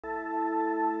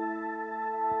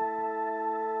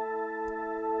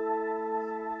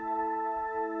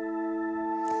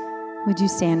Would you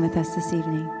stand with us this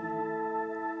evening?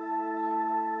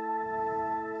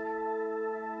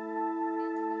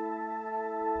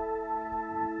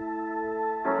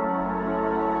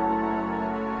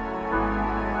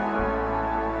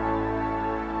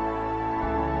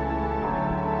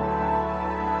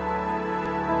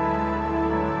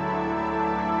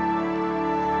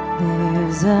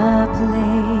 There's a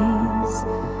place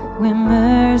where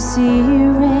mercy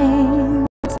reigns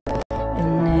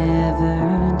and never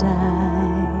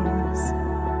dies.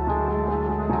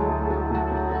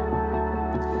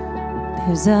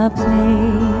 There's a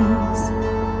place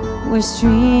where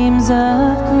streams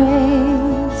of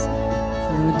grace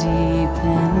flow deep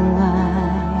and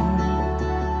wide,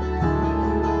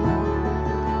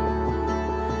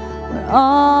 where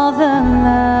all the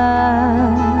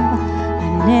love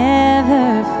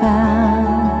never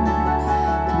found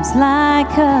comes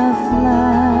like a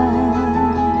flood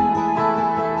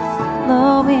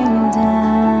flowing down.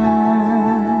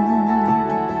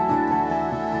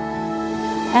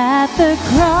 At the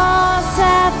cross,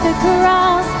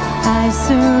 I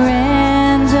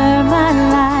surrender my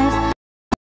life.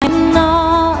 I'm in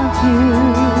awe of you,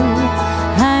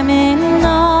 I'm in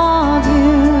awe of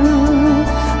you,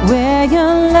 where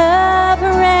your love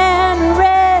ran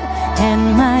red and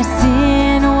my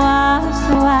sin washed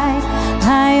white.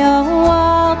 I owe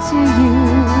all to you,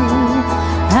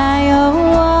 I owe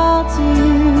all to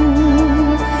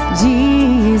you,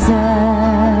 Jesus.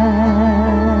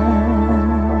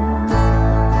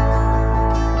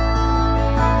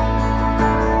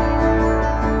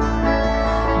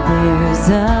 There's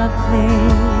a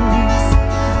place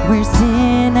where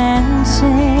sin and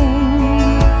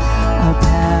shame are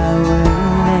powerless,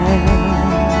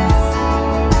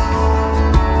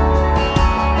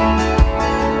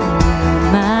 where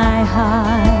my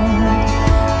heart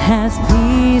has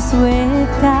peace with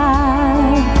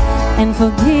God and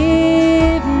forgiveness,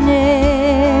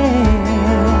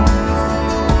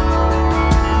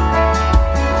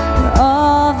 where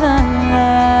all the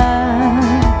love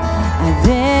I've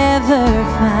ever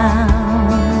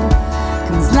found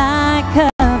comes like a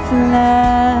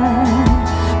flood,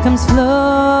 comes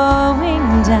flowing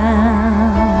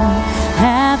down.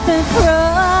 At the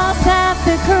cross,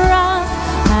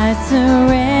 I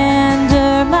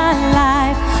surrender my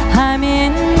life. I'm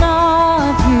in awe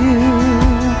of you,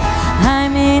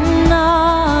 I'm in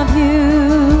awe of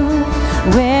you,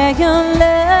 where your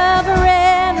love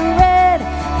ran red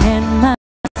and my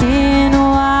sin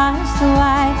washed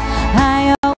white.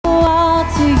 I owe all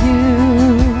to you,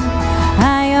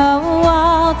 I owe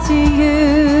all to you.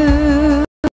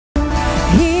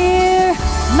 Here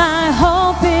my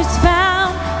hope is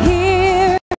found,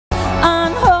 here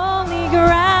on holy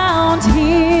ground.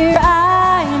 Here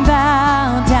I am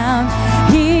bowed down,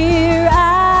 here I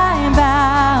am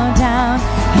bowed down.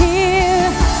 Here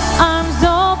arms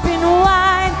open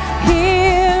wide,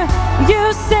 here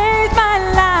you saved my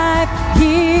life.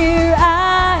 Here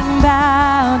I am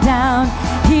bowed down,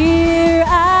 here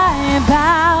I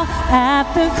bow. At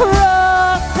the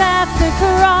cross,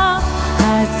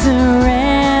 I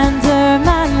surrender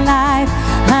my life.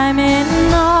 I'm in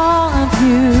awe of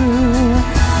you,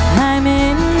 I'm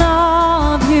in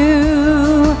awe of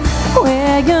you,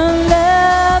 where your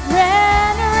love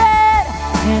ran red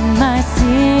and my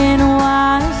sin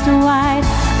washed white.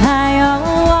 I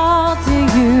owe all to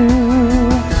you,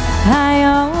 I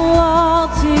owe all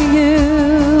to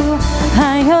you,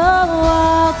 I owe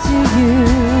all to you,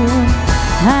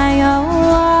 I owe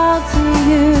all to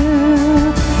you,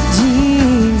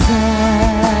 Jesus,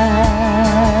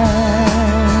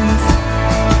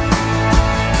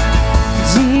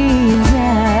 Jesus.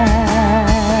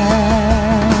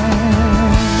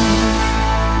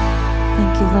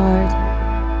 Thank you, Lord.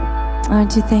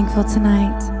 Aren't you thankful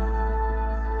tonight?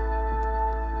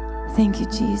 Thank you,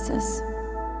 Jesus.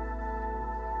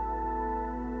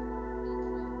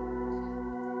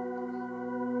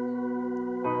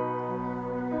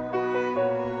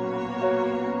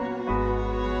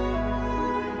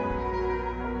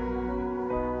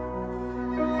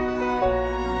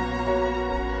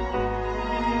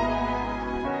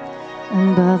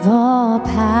 Above all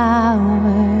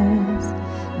powers,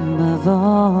 above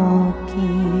all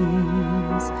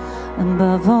kings,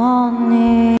 above all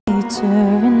nature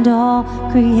and all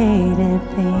created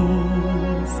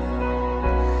things,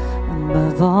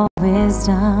 above all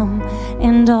wisdom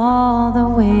and all the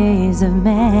ways of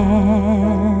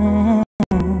man,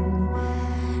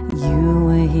 you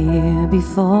were here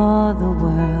before the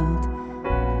world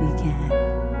began.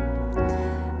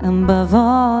 Above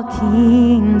all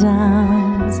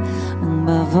kingdoms,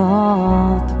 above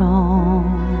all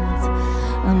thrones,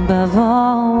 above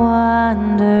all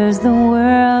wonders the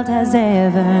world has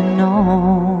ever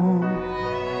known,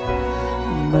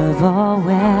 above all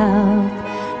wealth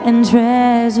and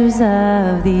treasures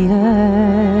of the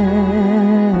earth.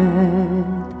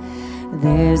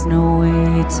 There's no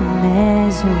way to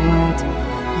measure what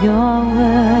you're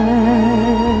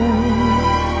worth.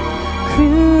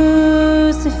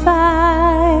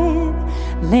 Crucified,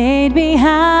 laid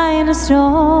behind a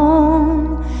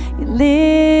stone, you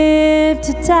lived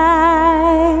to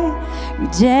die,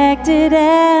 rejected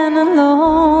and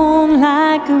alone,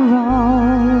 like a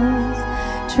rose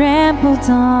trampled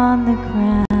on the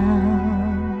ground.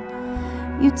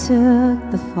 You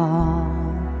took the fall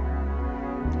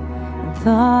and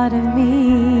thought of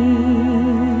me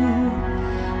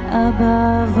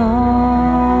above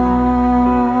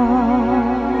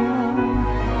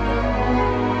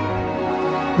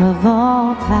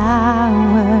all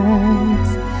powers,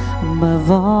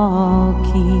 above all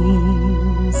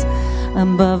kings,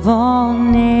 above all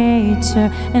nature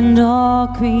and all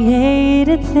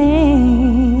created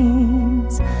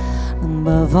things,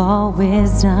 above all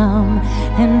wisdom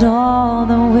and all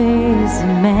the ways of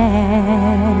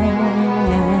man.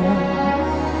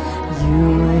 You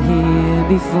were here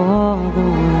before the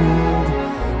world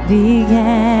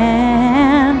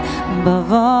began,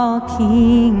 above all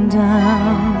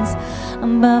kingdoms,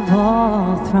 above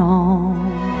all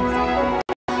thrones,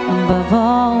 above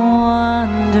all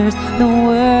wonders the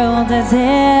world has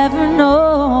ever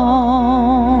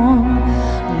known,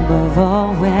 above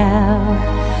all wealth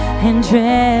and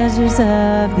treasures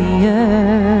of the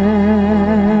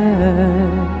earth.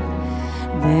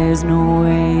 There's no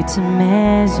way to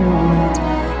measure what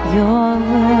you're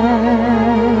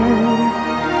worth.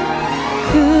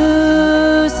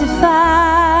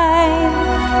 Crucified,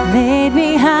 laid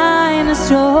behind a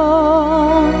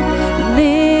stone,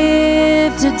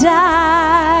 lived to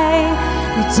die,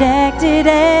 rejected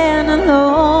and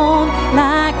alone,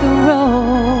 like a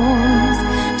rose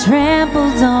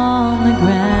trampled on the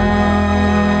ground.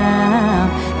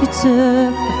 You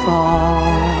took the fall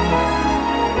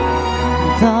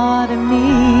and thought of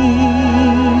me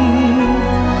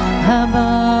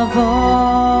above all.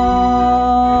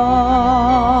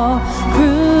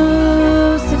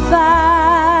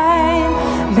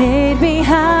 Crucified, laid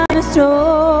behind a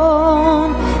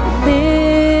stone,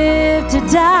 lived to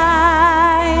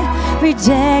die,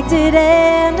 rejected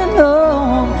and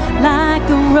alone, like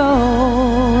a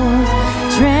rose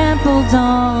trampled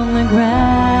on the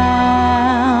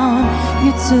ground.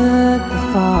 You took the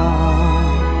fall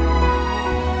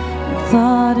and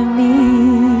thought of me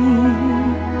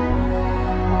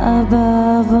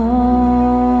above all.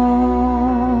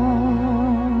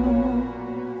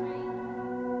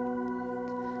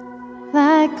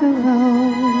 Like a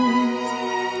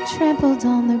rose trampled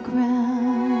on the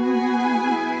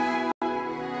ground,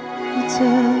 you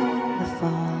took the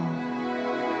fall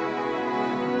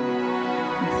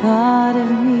and thought of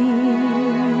me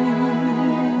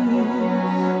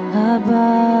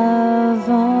above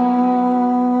all.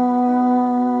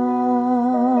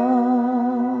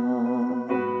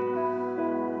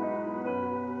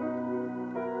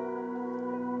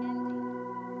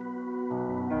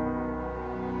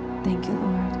 Thank you,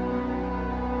 Lord.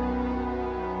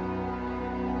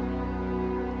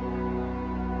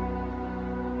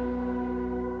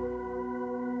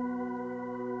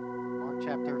 Mark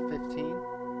chapter 15.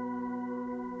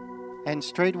 And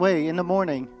straightway in the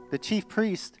morning, the chief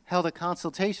priest held a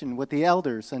consultation with the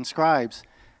elders and scribes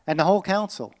and the whole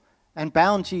council, and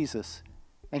bound Jesus,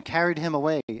 and carried him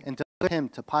away, and delivered him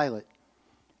to Pilate.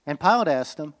 And Pilate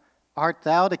asked him, Art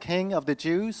thou the king of the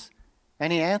Jews?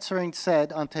 And he answering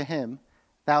said unto him,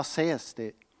 Thou sayest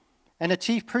it. And the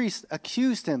chief priest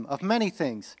accused him of many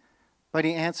things, but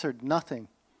he answered nothing.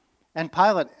 And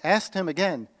Pilate asked him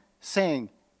again,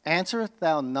 saying, Answerest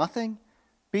thou nothing?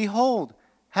 Behold,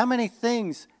 how many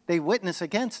things they witness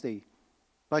against thee.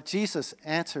 But Jesus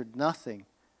answered nothing,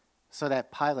 so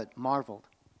that Pilate marveled.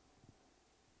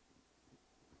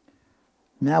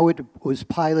 Now it was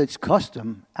Pilate's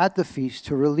custom at the feast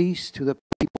to release to the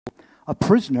people a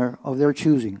prisoner of their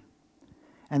choosing.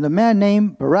 And the man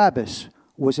named Barabbas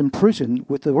was imprisoned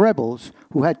with the rebels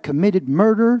who had committed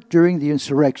murder during the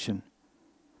insurrection.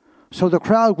 So the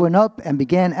crowd went up and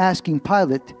began asking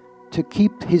Pilate to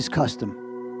keep his custom.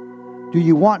 Do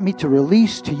you want me to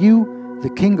release to you the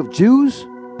King of Jews?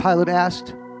 Pilate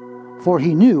asked, for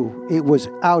he knew it was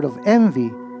out of envy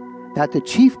that the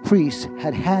chief priests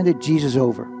had handed Jesus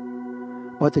over.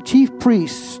 But the chief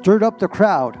priests stirred up the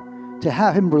crowd to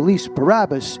have him release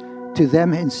Barabbas to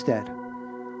them instead.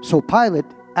 So Pilate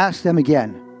asked them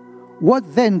again,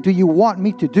 What then do you want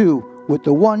me to do with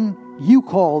the one you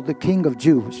call the King of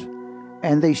Jews."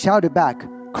 And they shouted back,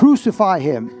 "Crucify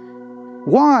him."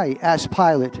 "Why?" asked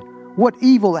Pilate. "What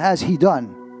evil has he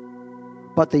done?"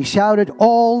 But they shouted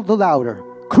all the louder,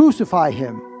 "Crucify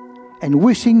him." And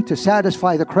wishing to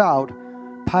satisfy the crowd,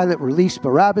 Pilate released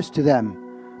Barabbas to them,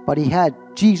 but he had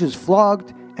Jesus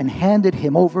flogged and handed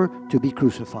him over to be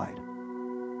crucified.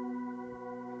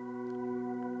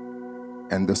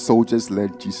 And the soldiers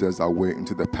led Jesus away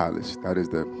into the palace, that is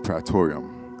the praetorium,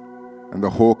 and the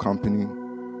whole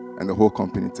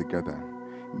company together.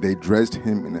 They dressed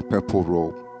him in a purple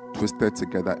robe, twisted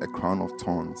together a crown of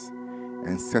thorns,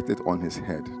 and set it on his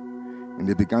head. And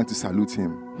they began to salute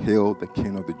him, "Hail the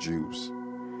King of the Jews."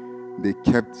 They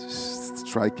kept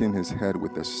striking his head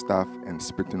with a staff and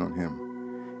spitting on him.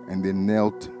 And they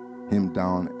knelt him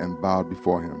down and bowed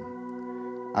before him.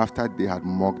 After they had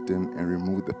mocked him and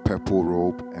removed the purple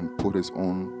robe and put his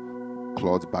own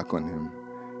clothes back on him,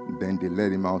 then they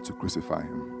led him out to crucify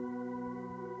him.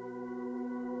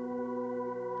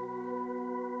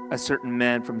 A certain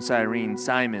man from Cyrene,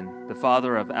 Simon, the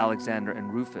father of Alexander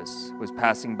and Rufus, was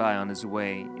passing by on his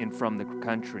way in from the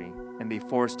country, and they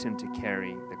forced him to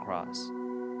carry the cross.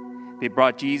 They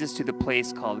brought Jesus to the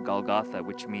place called Golgotha,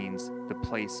 which means the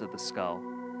place of the skull.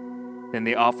 Then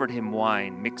they offered him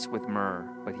wine mixed with myrrh,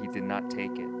 but he did not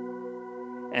take it.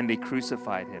 And they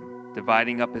crucified him.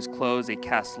 Dividing up his clothes, they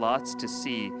cast lots to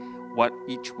see what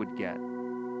each would get.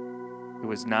 It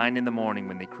was 9 a.m.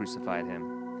 when they crucified him.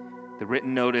 The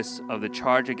written notice of the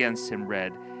charge against him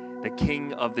read, "The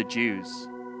King of the Jews."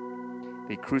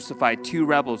 They crucified 2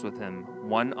 rebels with him,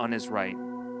 one on his right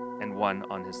and one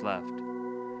on his left.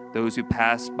 Those who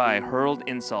passed by hurled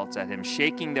insults at him,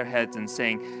 shaking their heads and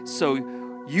saying, So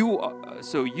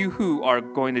you who are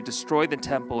going to destroy the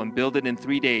temple and build it in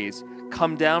 3 days,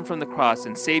 come down from the cross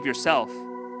and save yourself."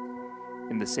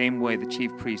 In the same way, the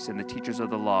chief priests and the teachers of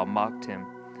the law mocked him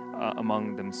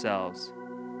among themselves.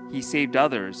 "He saved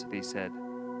others," they said,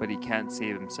 "but he can't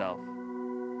save himself.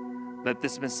 Let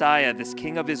this Messiah, this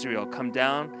King of Israel, come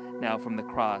down now from the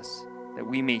cross, that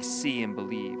we may see and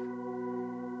believe."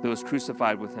 Those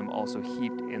crucified with him also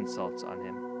heaped insults on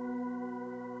him.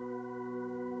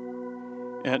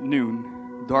 At noon,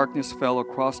 darkness fell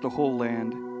across the whole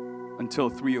land until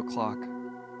 3 o'clock.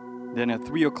 Then at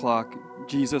 3 o'clock,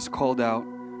 Jesus called out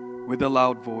with a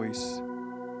loud voice,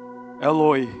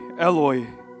 "Eloi, Eloi,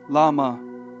 lama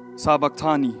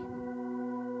sabachthani,"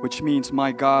 which means,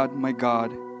 my God,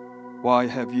 why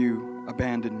have you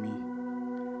abandoned me?"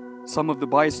 Some of the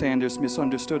bystanders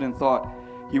misunderstood and thought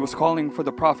he was calling for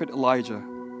the prophet Elijah.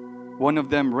 One of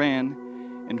them ran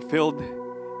and filled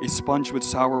a sponge with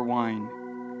sour wine,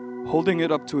 holding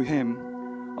it up to him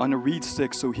on a reed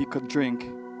stick so he could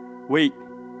drink. "Wait,"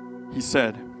 he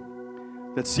said,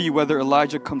 "let's see whether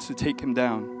Elijah comes to take him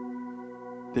down."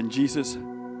 Then Jesus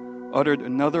uttered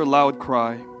another loud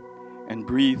cry and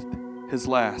breathed his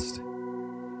last.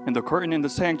 And the curtain in the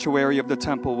sanctuary of the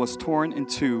temple was torn in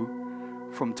two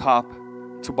from top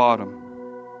to bottom.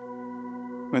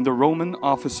 When the Roman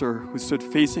officer who stood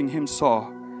facing him saw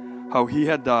how he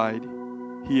had died,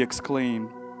 he exclaimed,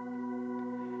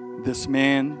 "This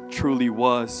man truly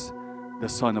was the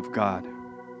Son of God."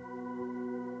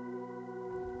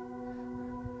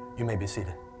 You may be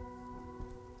seated.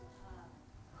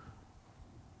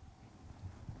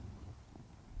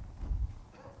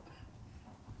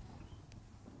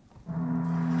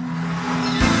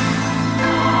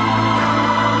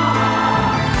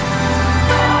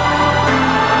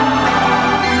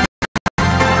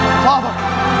 Father,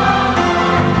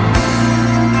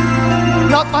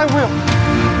 not my will,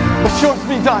 but yours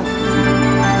be done.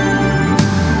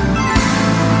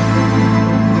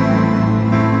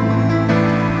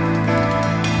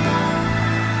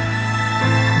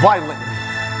 Violently,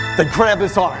 they grab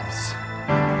his arms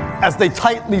as they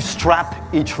tightly strap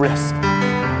each wrist.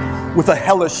 With a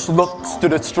hellish look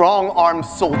stood a strong-armed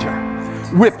soldier,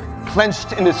 whip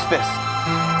clenched in his fist.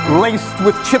 Laced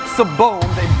with chips of bone,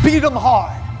 they beat him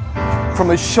hard, from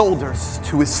his shoulders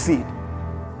to his feet.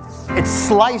 It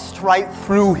sliced right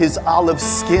through his olive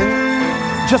skin,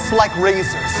 just like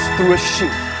razors through a sheet.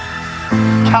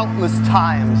 Countless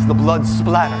times the blood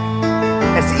splattered,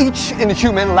 as each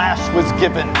inhuman lash was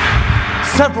given.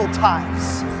 Several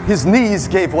times his knees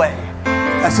gave way,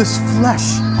 as his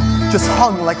flesh just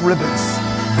hung like ribbons.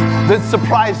 Then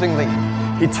surprisingly,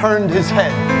 he turned his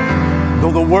head,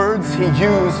 though the words he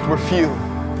used were few.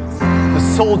 The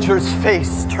soldier's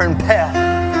face turned pale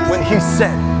when he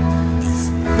said,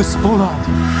 "This blood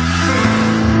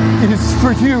is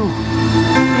for you."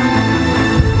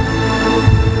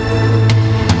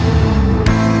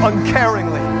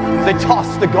 Uncaringly, they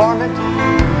tossed the garment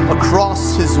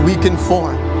across his weakened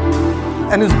form,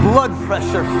 and his blood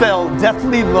pressure fell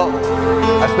deathly low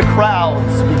as the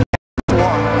crowds began to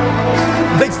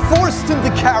form. They forced him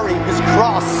to carry his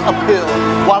cross uphill,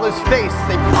 while his face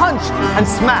they punched and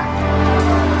smacked,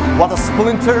 while the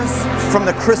splinters from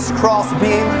the crisscross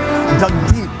beam dug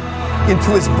deep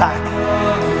into his back.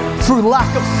 Through lack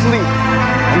of sleep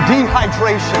and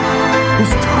dehydration,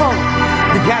 his tongue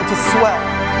began to swell,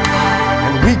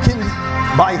 and weakened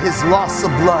by his loss of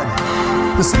blood,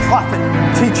 this prophet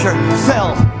teacher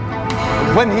fell.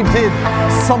 When he did,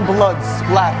 some blood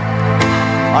splattered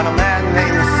on a man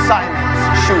named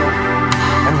Simon's shoe.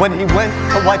 And when he went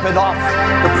to wipe it off,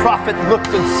 the prophet looked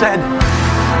and said,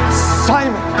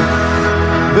 "Simon,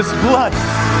 this blood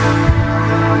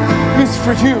is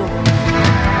for you."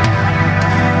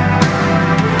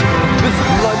 This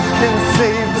blood can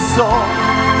save the soul,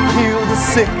 heal the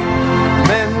sick,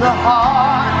 mend the heart.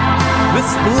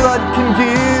 This blood can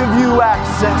give you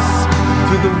access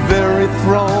to the very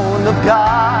throne of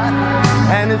God,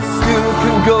 and it still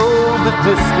can go the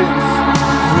distance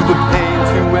through the pain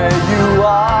to where you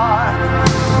are.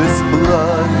 This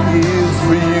blood is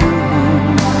for you,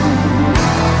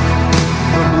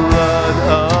 the blood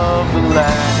of the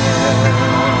Lamb.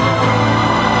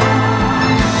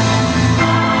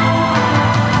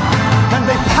 And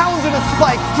they pounded a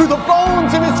spike through the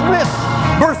bones in his wrists,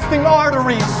 bursting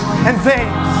arteries and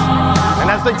veins. And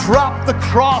as they dropped the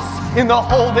cross in the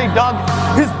hole they dug,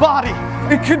 his body,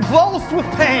 it convulsed with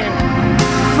pain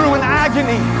through an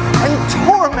agony and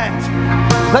torment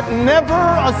that never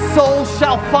a soul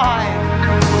shall find.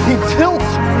 He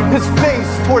tilts his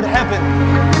face toward heaven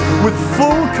with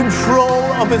full control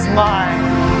of his mind,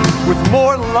 with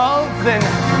more love than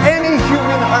any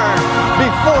human heard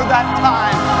before that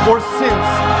time or since.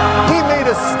 He made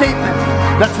a statement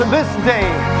that to this day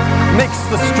makes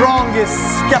the strongest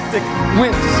skeptic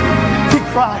wince. He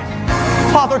cried,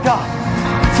 "Father God,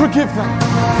 forgive them,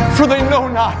 for they know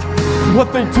not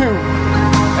what they do."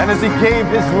 And as he gave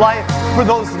his life for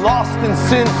those lost in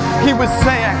sin, he was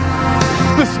saying,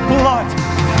 "This blood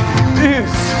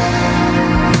is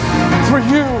for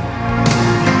you."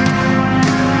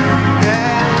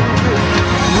 And this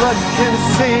blood can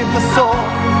save the soul,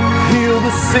 heal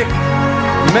the sick,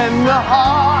 mend the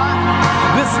heart.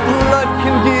 This blood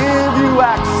can give you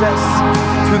access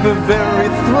to the very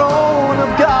throne of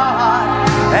God,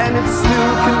 and it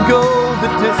still can go the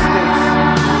distance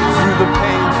through the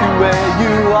pain to where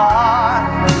you are.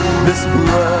 This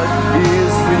blood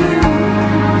is for you.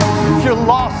 If you're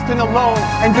lost and alone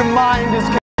and your mind is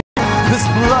confused, this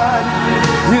blood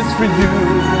is for you.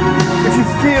 If you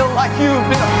feel like you've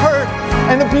been hurt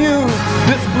and abused,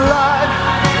 this blood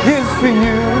is for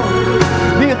you.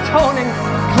 The atoning,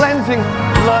 cleansing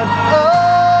blood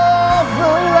of the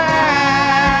Lamb.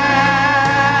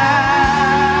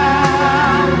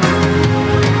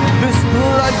 This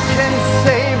blood can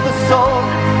save the soul,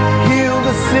 heal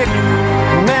the sick,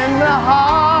 mend the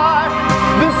heart.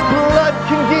 This blood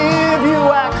can give you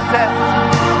access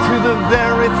to the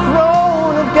very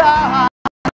throne of God,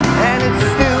 and it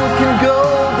still can go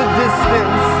the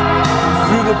distance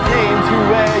through the pain to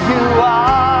where you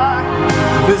are.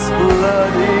 This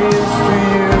blood is for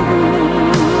you.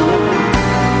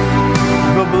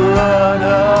 The blood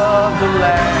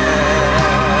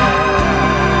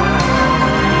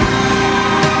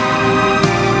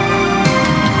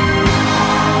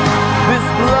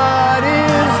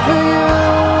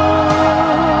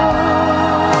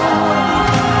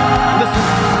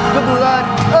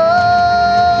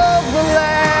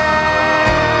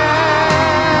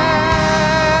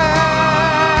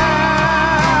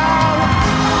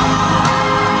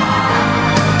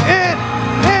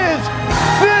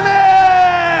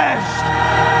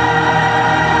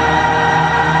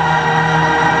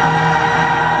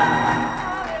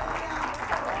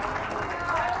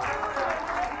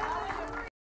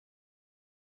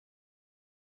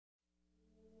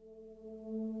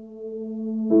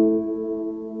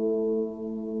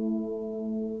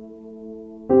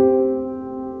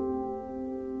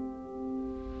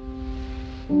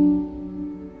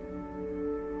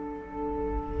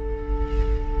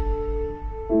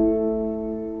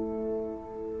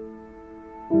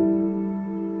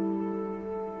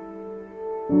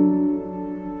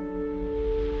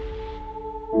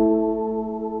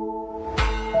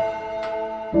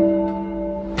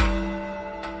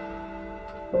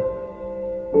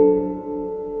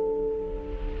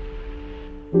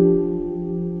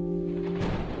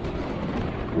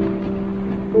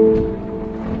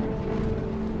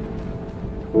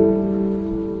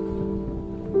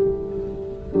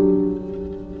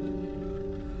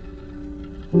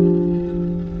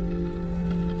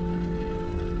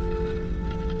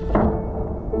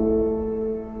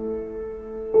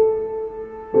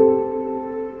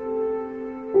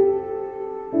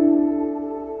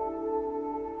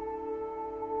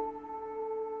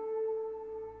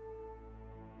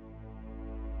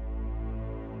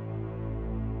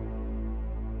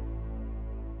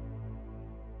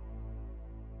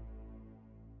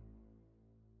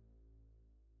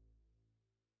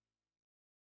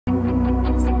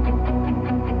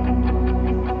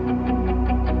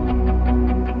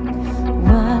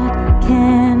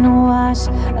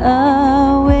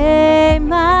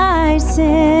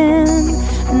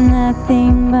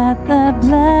nothing but the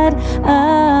blood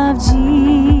of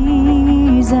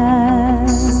Jesus.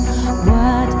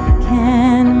 What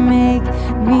can make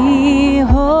me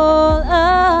whole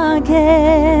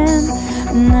again?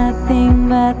 Nothing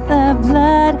but the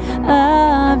blood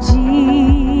of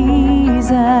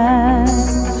Jesus.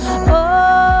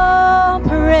 Oh,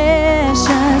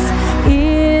 precious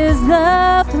is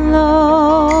the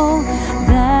flow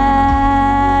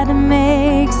that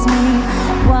makes me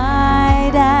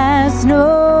white as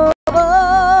snow.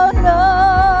 No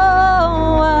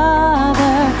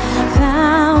other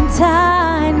fount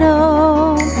I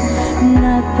know.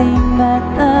 Nothing but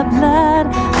the blood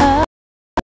of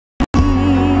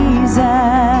Jesus.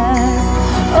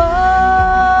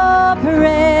 Oh,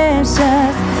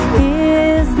 precious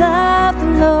is the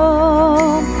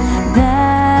flow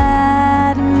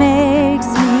that makes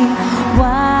me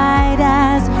white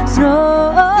as snow.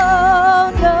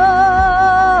 No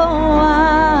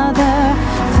other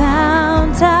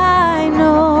fount I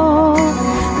know.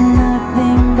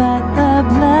 Nothing but the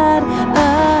blood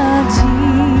of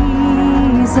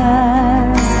Jesus.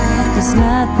 There's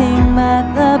nothing but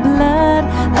the blood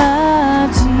of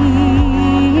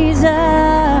Jesus.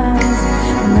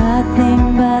 Nothing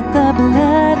but the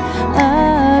blood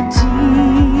of Jesus.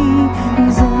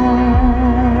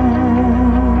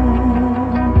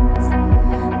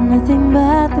 Nothing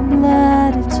but the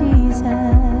blood of Jesus.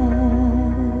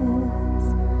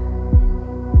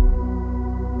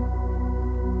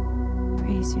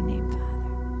 Praise your name,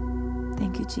 Father.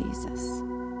 Thank you, Jesus.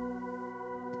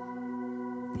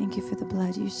 Thank you for the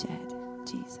blood you shed,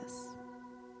 Jesus.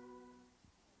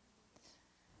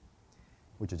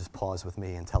 Would you just pause with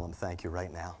me and tell him thank you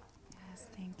right now? Yes,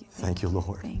 thank you. Thank you,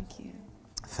 Lord. Thank you.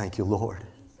 Thank you, Lord.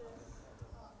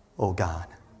 Oh, God,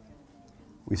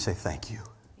 we say thank you.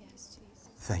 Yes, Jesus.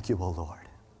 Thank you, oh, Lord.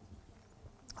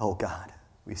 Oh, God,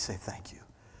 we say thank you.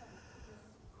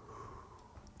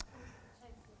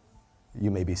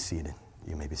 You may be seated.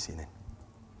 You may be seated.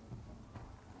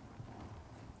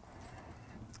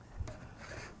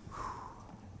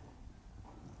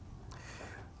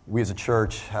 We as a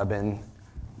church have been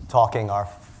talking our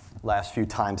last few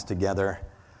times together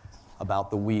about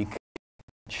the week that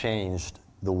changed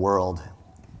the world.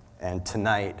 And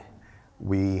tonight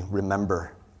we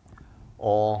remember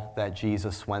all that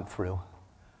Jesus went through,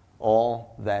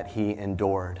 all that he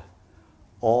endured,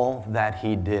 all that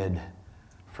he did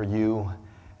for you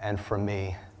and for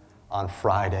me on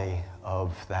Friday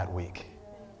of that week.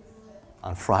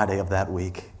 On Friday of that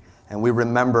week. And we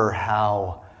remember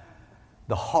how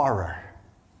the horror,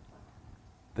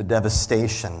 the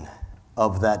devastation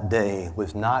of that day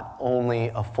was not only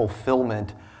a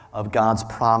fulfillment of God's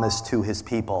promise to his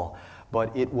people,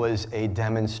 but it was a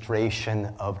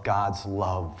demonstration of God's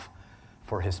love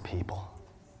for his people.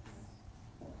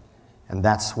 And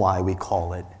that's why we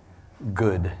call it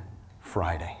Good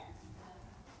Friday.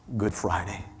 Good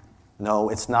Friday. No,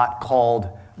 it's not called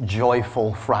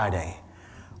Joyful Friday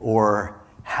or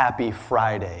Happy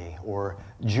Friday or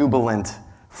Jubilant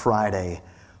Friday,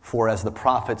 for as the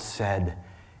prophet said,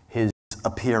 his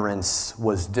appearance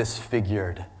was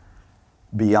disfigured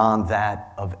beyond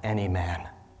that of any man,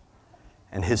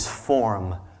 and his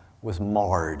form was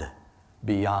marred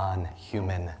beyond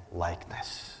human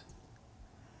likeness.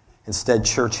 Instead,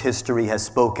 church history has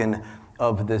spoken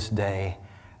of this day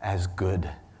as Good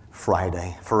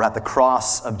Friday, for at the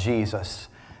cross of Jesus,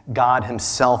 God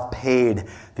himself paid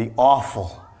the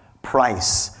awful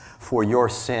price for your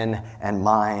sin and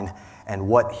mine, and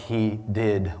what he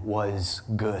did was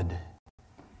good.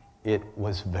 It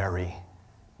was very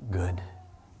good.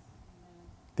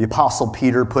 The Apostle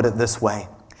Peter put it this way: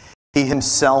 he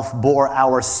himself bore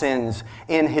our sins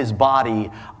in his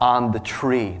body on the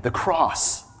tree, the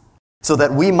cross, so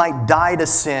that we might die to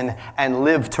sin and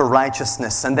live to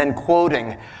righteousness. And then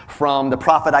quoting from the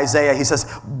prophet Isaiah, he says,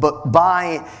 but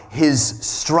by his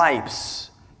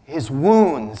stripes, his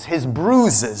wounds, his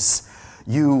bruises,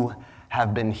 you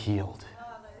have been healed.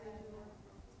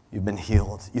 You've been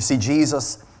healed. You see,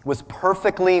 Jesus was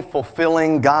perfectly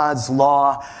fulfilling God's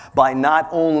law by not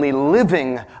only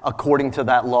living according to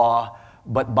that law,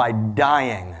 but by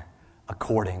dying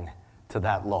according to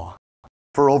that law.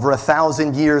 For over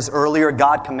 1,000 years earlier,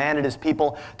 God commanded his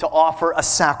people to offer a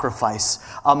sacrifice,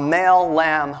 a male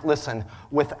lamb, listen,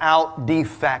 without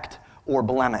defect or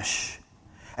blemish.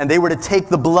 And they were to take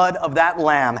the blood of that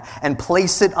lamb and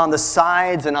place it on the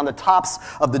sides and on the tops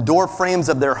of the door frames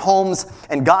of their homes.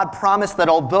 And God promised that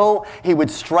although he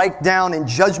would strike down in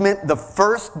judgment the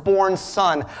firstborn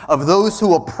son of those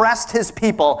who oppressed his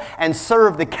people and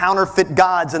served the counterfeit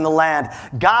gods in the land,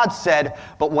 God said,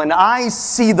 but when I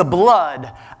see the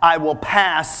blood, I will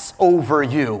pass over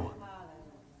you.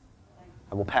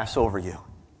 I will pass over you.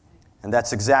 And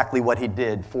that's exactly what he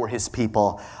did for his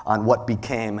people on what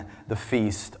became the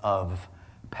Feast of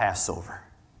Passover.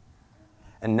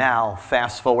 And now,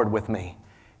 fast forward with me.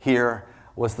 Here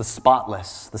was the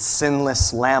spotless, the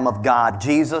sinless Lamb of God,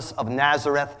 Jesus of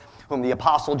Nazareth, whom the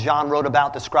Apostle John wrote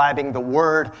about, describing the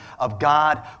Word of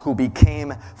God who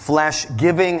became flesh,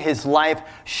 giving his life,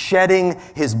 shedding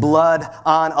his blood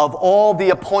on, of all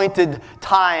the appointed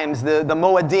times, the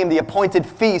Moedim, the appointed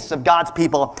feasts of God's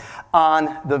people,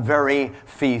 on the very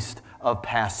feast of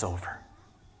Passover.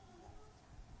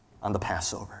 On the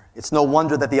Passover. It's no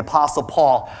wonder that the Apostle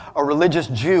Paul, a religious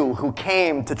Jew who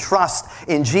came to trust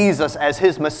in Jesus as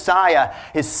his Messiah,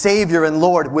 his Savior and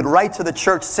Lord, would write to the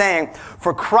church saying,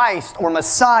 for Christ, or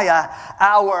Messiah,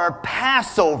 our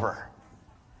Passover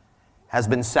has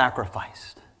been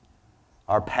sacrificed,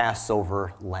 our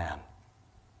Passover lamb.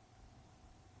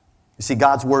 You see,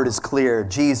 God's word is clear.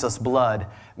 Jesus' blood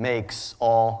makes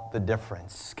all the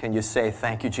difference. Can you say,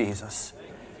 thank you, Jesus?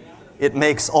 It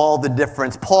makes all the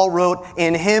difference. Paul wrote,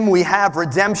 in him we have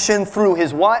redemption through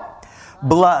his what?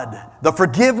 Blood. The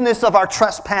forgiveness of our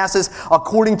trespasses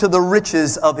according to the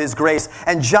riches of his grace.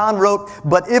 And John wrote,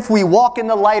 but if we walk in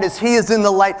the light as he is in the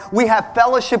light, we have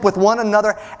fellowship with one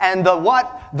another. And the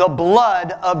what? The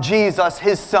blood of Jesus,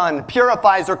 his son,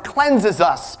 purifies or cleanses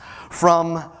us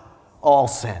from all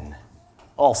sin.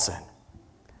 All sin.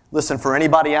 Listen, for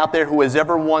anybody out there who has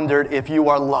ever wondered if you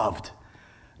are loved,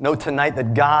 know tonight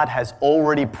that God has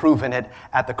already proven it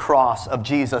at the cross of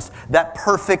Jesus. That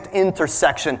perfect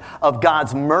intersection of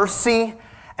God's mercy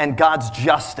and God's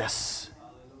justice.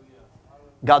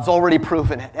 God's already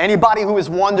proven it. Anybody who has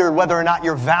wondered whether or not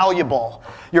you're valuable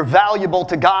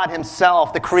to God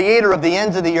himself, the creator of the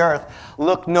ends of the earth,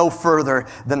 look no further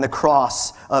than the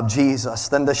cross of Jesus,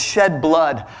 than the shed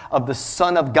blood of the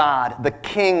Son of God, the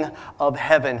King of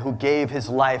heaven, who gave his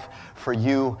life for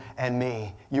you and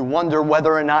me. You wonder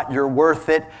whether or not you're worth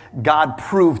it. God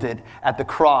proved it at the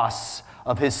cross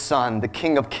of his Son, the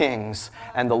King of kings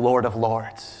and the Lord of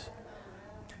lords.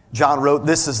 John wrote,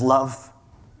 this is love.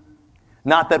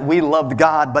 Not that we loved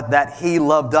God, but that he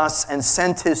loved us and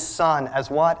sent his Son as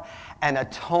what? An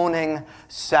atoning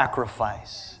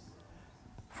sacrifice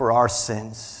for our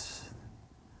sins.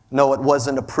 No, it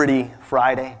wasn't a pretty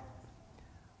Friday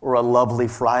or a lovely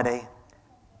Friday,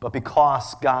 but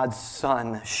because God's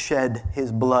Son shed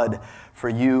his blood for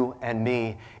you and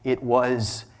me, it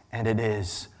was and it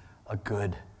is a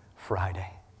good Friday.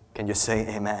 Can you say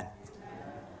amen?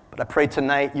 But I pray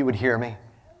tonight you would hear me.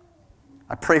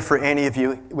 I pray for any of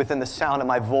you within the sound of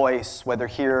my voice, whether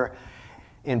here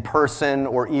in person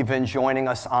or even joining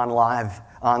us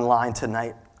online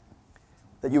tonight,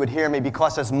 that you would hear me,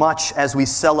 because as much as we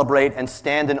celebrate and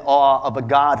stand in awe of a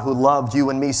God who loved you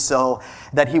and me so,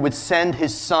 that he would send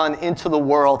his Son into the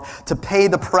world to pay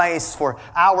the price for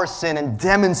our sin and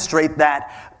demonstrate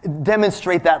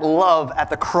that love at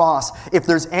the cross. If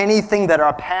there's anything that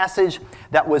our passage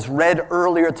that was read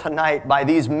earlier tonight by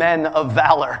these men of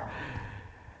valor,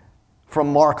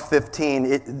 from Mark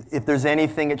 15, if there's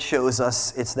anything it shows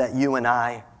us, it's that you and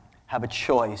I have a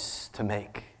choice to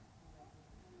make.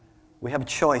 We have a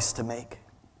choice to make.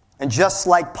 And just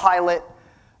like Pilate,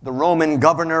 the Roman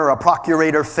governor or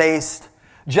procurator, faced,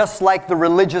 just like the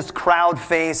religious crowd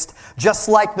faced, just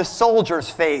like the soldiers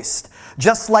faced,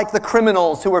 just like the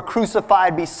criminals who were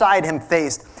crucified beside him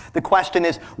faced, the question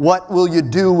is, what will you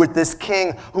do with this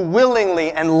king who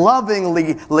willingly and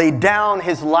lovingly laid down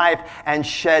his life and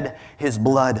shed his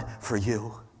blood for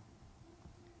you?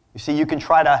 You see, you can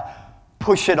try to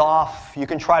push it off. You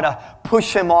can try to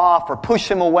push him off or push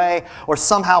him away or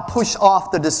somehow push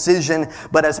off the decision.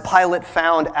 But as Pilate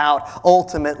found out,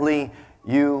 ultimately,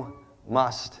 you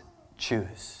must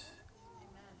choose.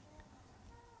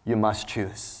 You must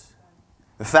choose.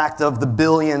 The fact of the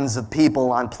billions of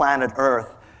people on planet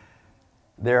Earth,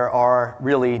 there are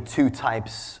really two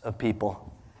types of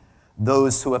people.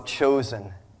 Those who have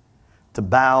chosen to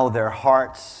bow their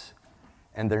hearts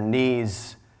and their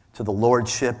knees to the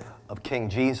lordship of King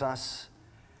Jesus,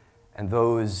 and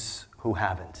those who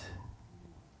haven't.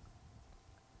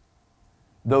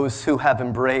 Those who have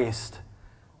embraced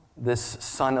this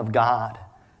Son of God,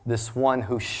 this one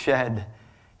who shed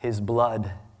his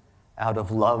blood out of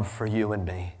love for you and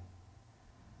me,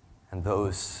 and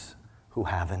those who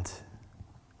haven't.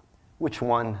 Which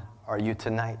one are you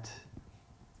tonight?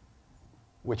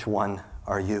 Which one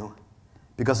are you?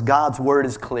 Because God's word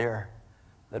is clear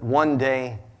that one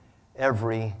day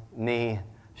every knee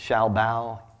shall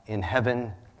bow in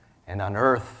heaven and on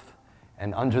earth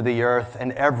and under the earth,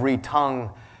 and every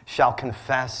tongue shall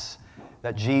confess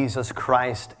that Jesus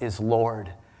Christ is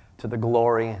Lord, to the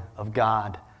glory of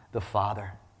God the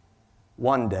Father.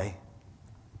 One day.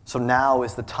 So now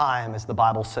is the time, as the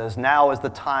Bible says, now is the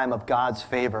time of God's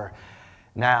favor.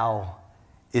 Now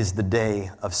is the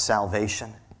day of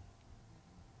salvation.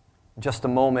 Just a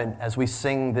moment as we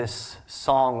sing this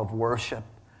song of worship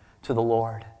to the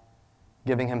Lord,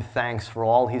 giving him thanks for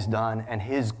all he's done and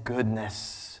his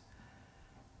goodness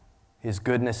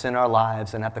in our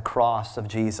lives and at the cross of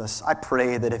Jesus. I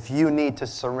pray that if you need to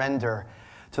surrender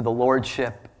to the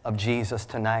lordship of Jesus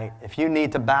tonight, if you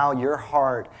need to bow your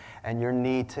heart and your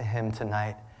knee to him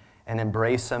tonight and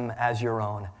embrace him as your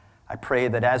own, I pray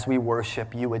that as we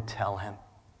worship, you would tell him,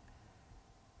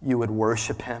 you would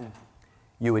worship him,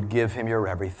 you would give him your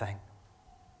everything.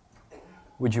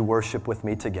 Would you worship with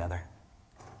me together?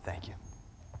 Thank you.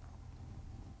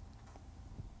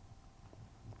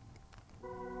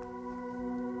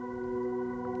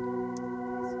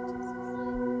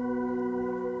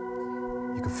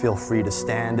 You can feel free to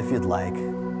stand if you'd like,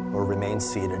 or remain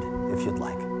seated if you'd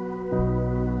like.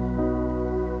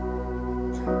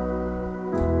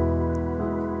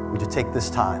 Would you take this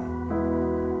time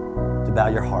to bow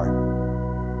your heart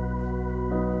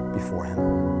before him?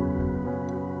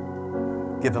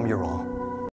 Give him your all.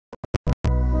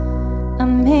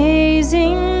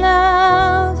 Amazing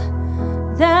love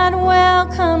that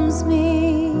welcomes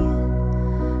me,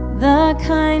 the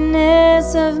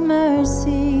kindness of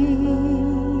mercy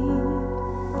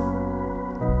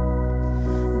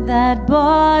that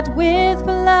bought with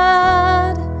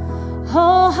blood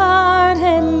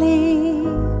wholeheartedly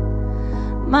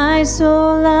my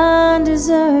soul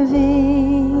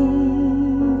undeserving.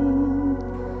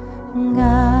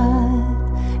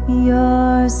 God,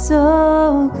 you're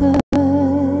so good.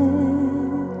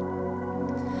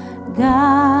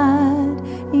 God,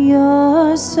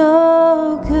 you're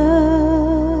so good.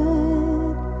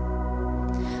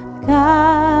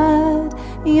 God,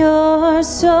 you're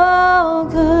so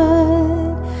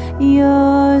good.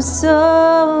 You're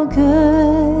so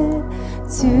good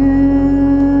to me.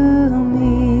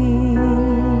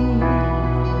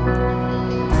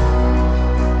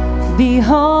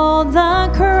 Behold the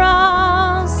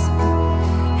cross,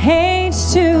 age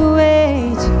to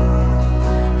age,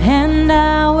 and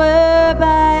hour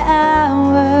by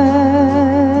hour.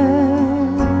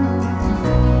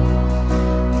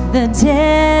 The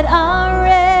dead are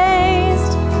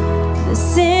raised, the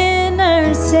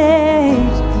sinners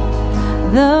saved,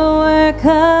 the work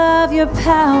of your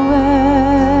power.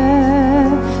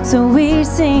 So we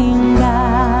sing,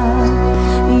 God,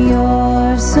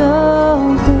 you're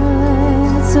so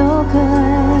good, so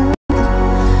good.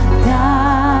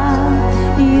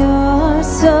 God, you're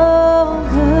so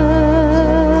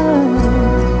good.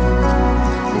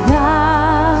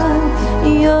 God,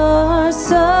 you're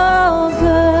so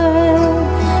good.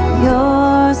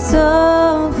 You're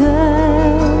so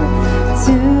good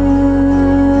to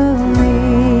me.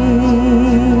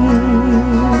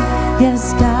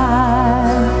 Yes,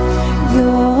 God,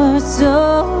 you're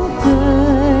so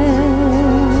good.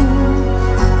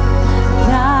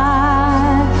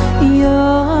 God,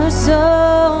 you're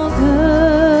so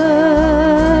good.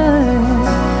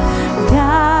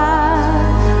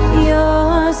 God,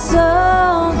 you're so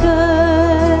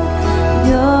good.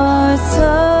 You're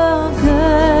so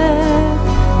good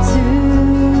to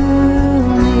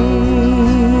me.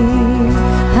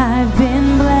 I've been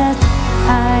blessed, I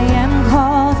am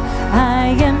called,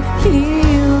 I am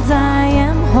healed, I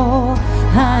am whole,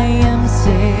 I am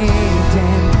saved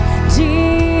in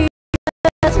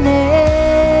Jesus'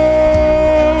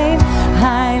 name.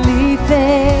 Highly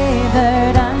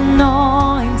favored,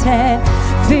 anointed,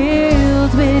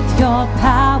 filled with your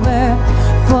power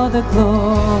for the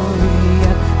glory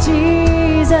of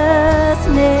Jesus'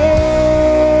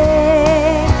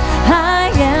 name. I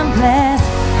am blessed,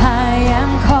 I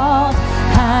am called,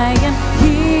 I am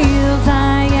healed,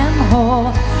 I am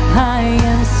whole, I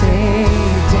am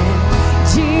saved in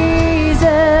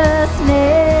Jesus'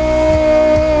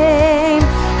 name.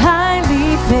 Highly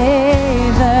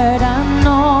favored,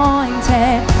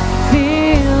 anointed,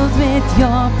 filled with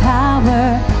your power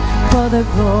for the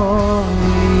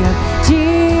glory of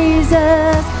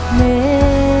Jesus' name.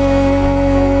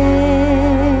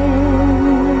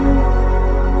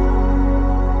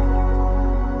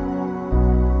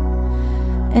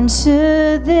 And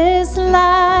should this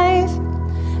life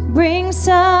bring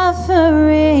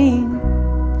suffering,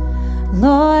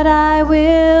 Lord, I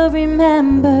will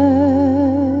remember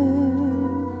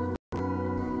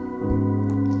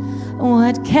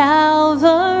what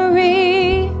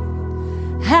Calvary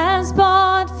has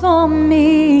bought for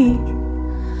me,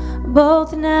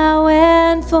 both now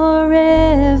and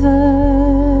forever.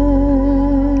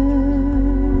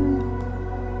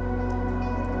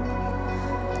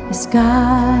 Yes,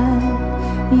 God,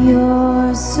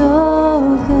 you're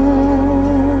so good.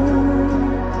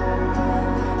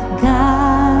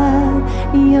 God,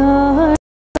 you're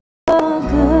so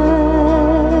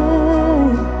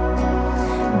good.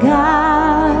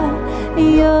 God,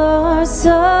 you're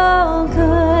so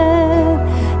good.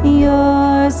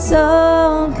 You're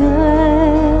so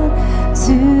good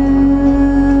to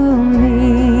me.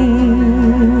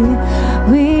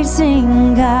 We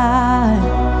sing, God,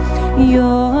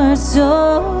 you're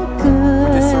so good.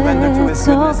 Would you surrender to His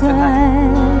so goodness good.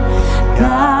 tonight?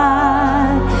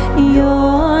 God,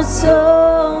 you're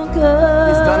so good.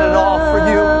 He's done it all for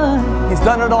you. He's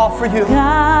done it all for you.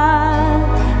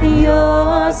 God,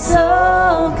 you're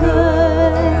so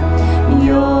good.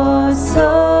 You're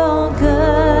so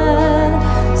good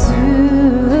to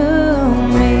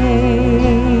me.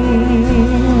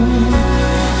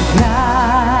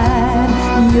 God,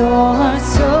 you're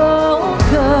so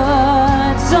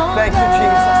good. So Thank you,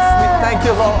 Jesus. We thank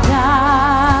you, Lord.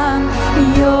 God,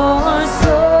 you're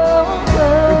so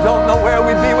good. We don't know where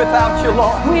we'd be without you,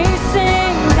 Lord. We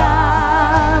sing,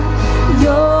 God,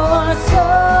 you're so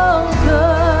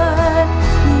good.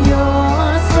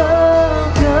 You're so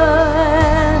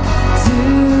good to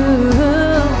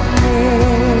me.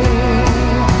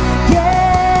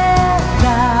 Yeah,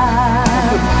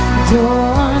 God,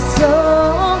 you're so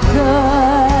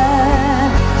good.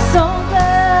 So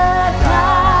good,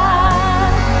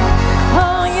 God.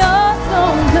 Oh, you're so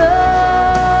good.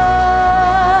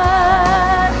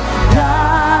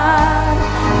 God,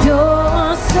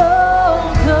 you're so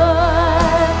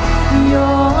good.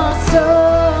 You're so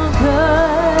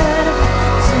good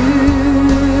to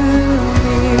me.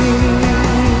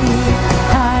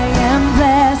 I am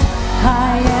blessed. I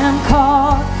am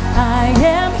called. I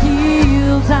am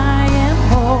healed. I am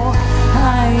whole. I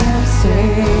am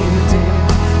saved in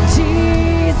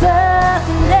Jesus'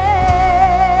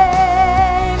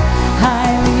 name.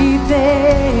 Highly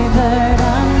favored,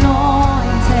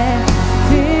 anointed,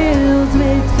 filled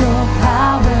with your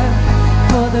power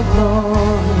for the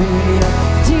glory of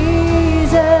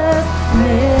Jesus'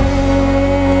 name.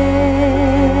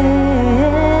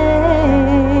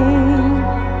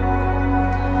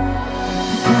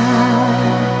 God,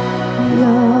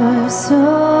 you're so.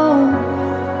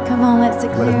 Come on, let's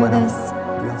declare this.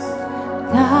 Yes.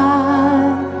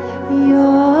 God,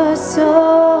 you're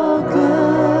so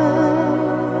good.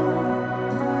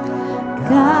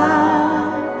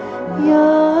 God,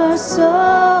 you're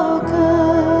so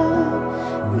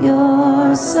good.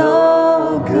 You're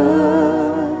so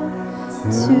good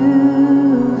to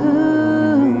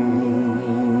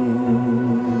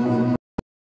me.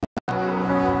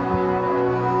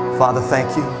 Father,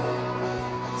 thank you.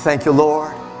 Thank you,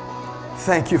 Lord.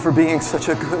 Thank you for being such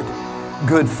a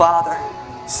good Father,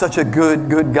 such a good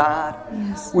God.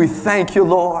 Yes. We thank you,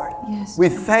 Lord. Yes. We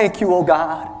thank you, oh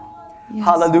God. Yes.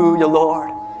 Hallelujah,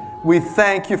 Lord. We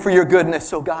thank you for your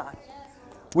goodness, oh God.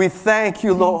 We thank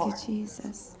you, Lord. Thank you,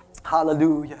 Jesus.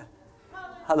 Hallelujah.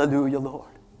 Hallelujah, Lord.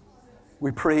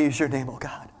 We praise your name, oh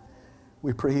God.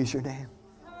 We praise your name.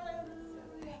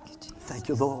 Thank you, Jesus. Thank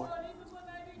you, Lord.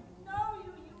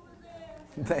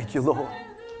 Thank you, Lord.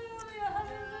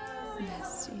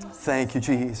 Yes, Jesus. Thank you,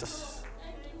 Jesus.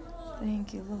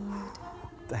 Thank you, Lord.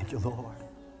 Thank you, Lord.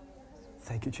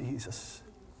 Thank you, Jesus.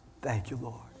 Thank you,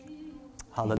 Lord.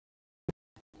 Hallelujah.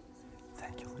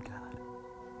 Thank you, Lord God.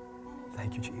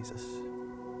 Thank you, Jesus.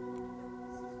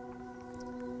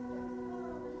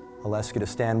 I'll ask you to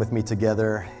stand with me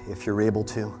together if you're able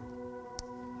to.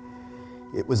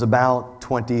 It was about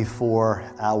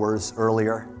 24 hours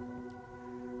earlier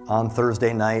on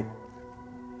Thursday night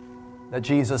that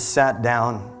Jesus sat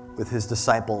down with his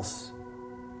disciples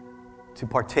to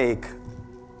partake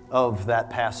of that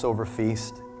Passover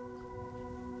feast.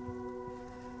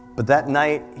 But that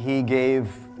night, he gave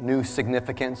new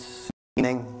significance,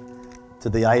 meaning to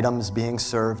the items being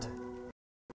served.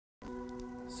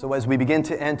 So as we begin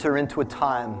to enter into a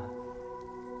time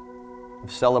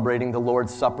of celebrating the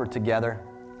Lord's Supper together,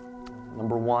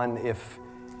 number one, if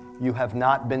you have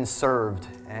not been served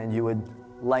and you would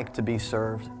like to be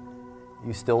served,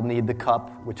 you still need the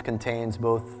cup which contains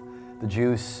both the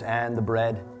juice and the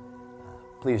bread.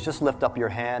 Please just lift up your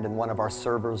hand and one of our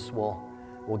servers will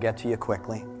get to you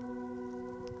quickly.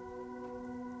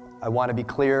 I want to be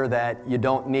clear that you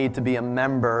don't need to be a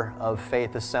member of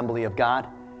Faith Assembly of God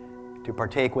to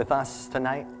partake with us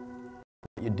tonight.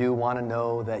 You do want to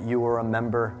know that you are a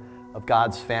member of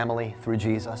God's family through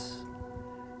Jesus.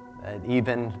 That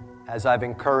even as I've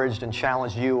encouraged and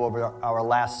challenged you over our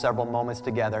last several moments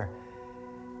together,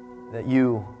 that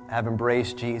you have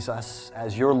embraced Jesus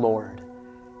as your Lord,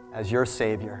 as your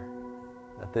Savior,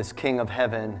 that this King of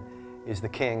Heaven is the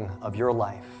King of your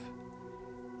life.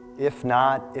 If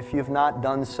you've not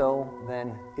done so,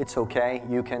 then it's okay.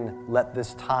 You can let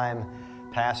this time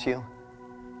pass you.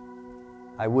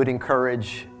 I would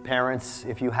encourage parents,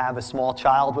 if you have a small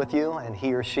child with you and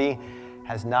he or she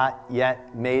has not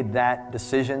yet made that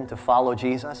decision to follow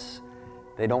Jesus,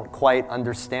 they don't quite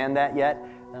understand that yet,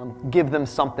 give them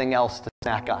something else to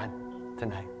snack on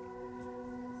tonight.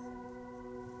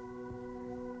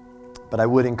 But I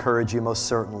would encourage you most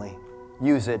certainly,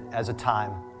 use it as a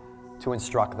time to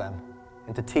instruct them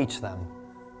and to teach them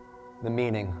the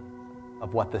meaning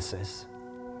of what this is.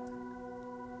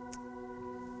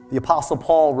 The Apostle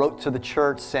Paul wrote to the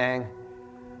church saying,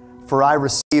 "For I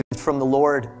received from the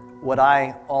Lord what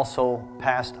I also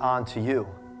passed on to you."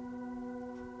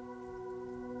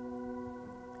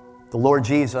 The Lord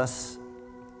Jesus,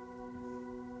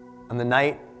 on the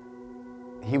night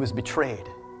he was betrayed,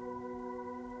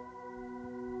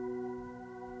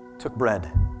 took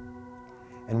bread.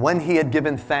 And when he had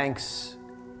given thanks,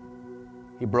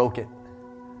 he broke it,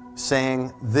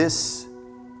 saying, "This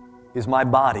is my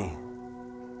body,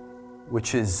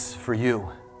 which is for you.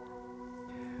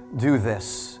 Do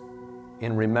this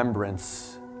in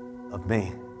remembrance of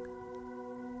me."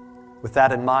 With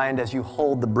that in mind, as you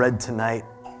hold the bread tonight,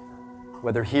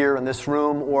 whether here in this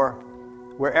room or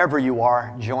wherever you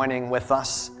are joining with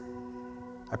us,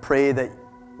 I pray that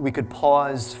we could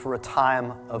pause for a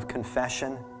time of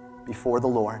confession before the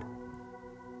Lord.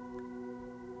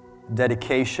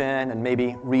 Dedication and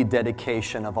maybe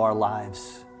rededication of our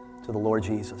lives to the Lord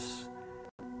Jesus.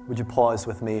 Would you pause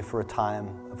with me for a time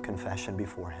of confession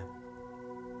before Him?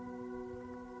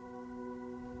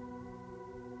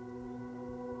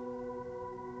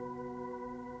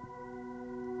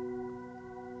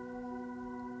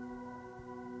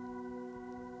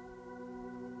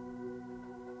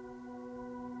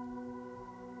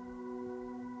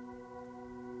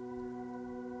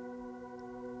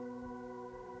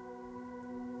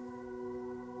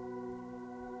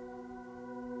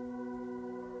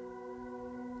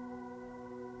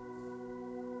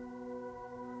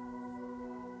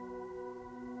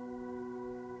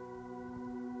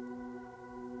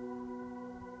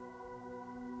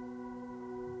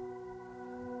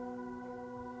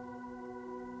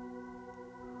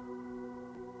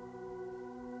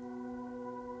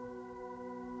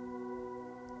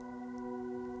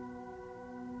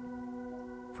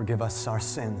 Forgive us our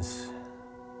sins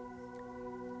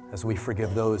as we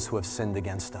forgive those who have sinned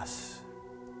against us.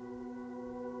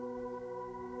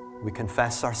 We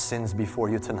confess our sins before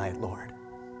you tonight, Lord.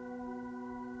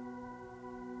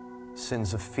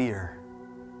 Sins of fear,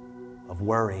 of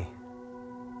worry,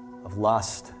 of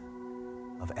lust,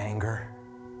 of anger,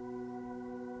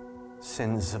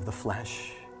 sins of the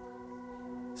flesh,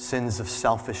 sins of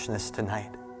selfishness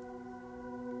tonight,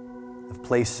 of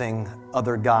placing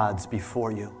other gods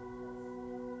before you.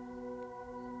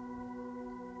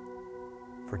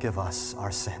 Forgive us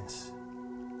our sins.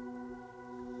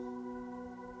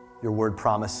 Your word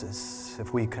promises,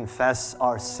 if we confess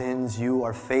our sins, you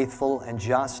are faithful and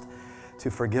just to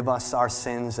forgive us our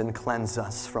sins and cleanse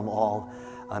us from all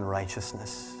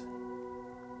unrighteousness.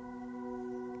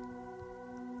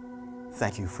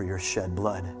 Thank you for your shed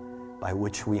blood by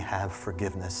which we have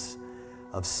forgiveness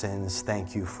of sins.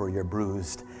 Thank you for your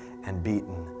bruised and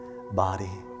beaten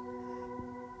body.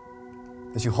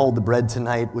 As you hold the bread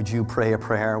tonight, would you pray a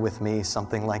prayer with me,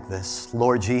 something like this?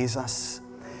 Lord Jesus,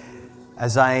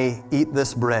 as I eat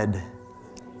this bread,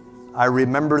 I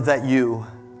remember that you,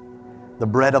 the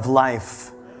bread of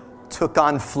life, took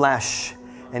on flesh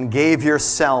and gave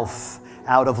yourself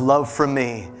out of love for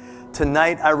me.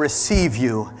 Tonight I receive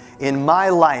you in my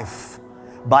life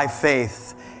by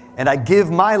faith, and I give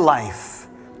my life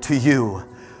to you.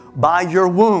 By your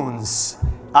wounds,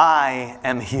 I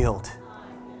am healed.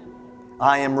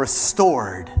 I am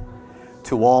restored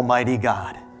to Almighty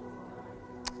God.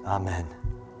 Amen.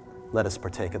 Let us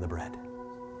partake of the bread.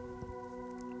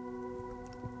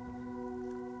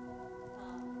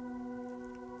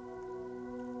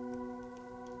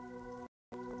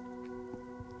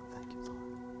 Thank you, Lord.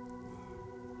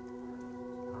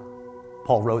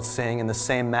 Paul wrote, saying, in the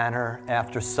same manner,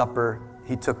 after supper,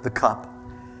 he took the cup,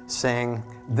 saying,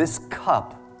 "This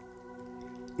cup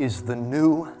is the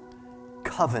new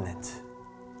covenant covenant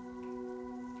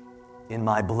in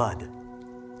my blood.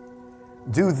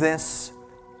 Do this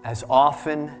as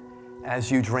often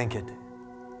as you drink it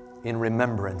in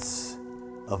remembrance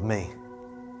of me.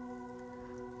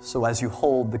 So as you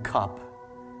hold the cup,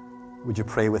 would you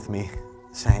pray with me,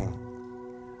 saying,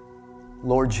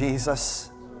 Lord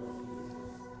Jesus,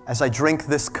 as I drink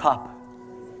this cup,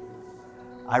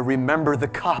 I remember the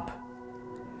cup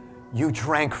you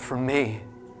drank for me,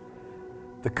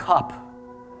 the cup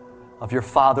of your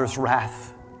Father's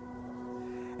wrath.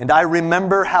 And I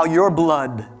remember how your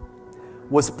blood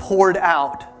was poured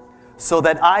out so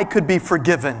that I could be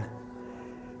forgiven,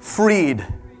 freed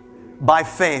by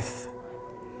faith.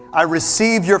 I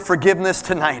receive your forgiveness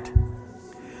tonight.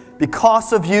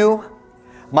 Because of you,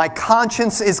 my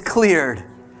conscience is cleared,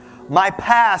 my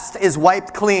past is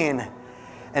wiped clean,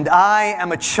 and I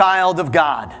am a child of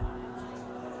God.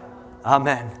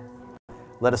 Amen.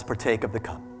 Let us partake of the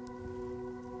cup.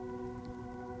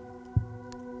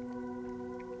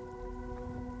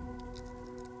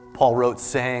 Paul wrote,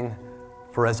 saying,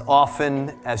 for as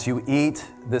often as you eat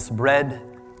this bread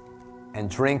and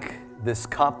drink this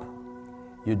cup,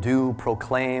 you do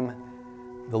proclaim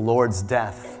the Lord's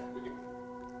death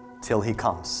till he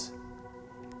comes.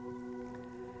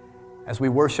 As we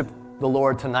worship the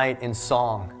Lord tonight in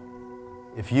song,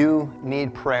 if you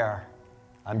need prayer,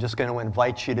 I'm just going to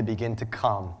invite you to begin to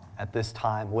come at this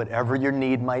time, whatever your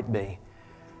need might be.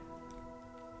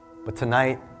 But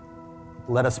tonight,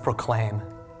 let us proclaim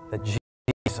that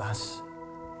Jesus,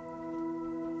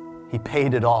 he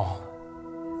paid it all.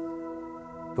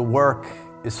 The work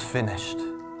is finished.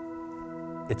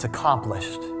 It's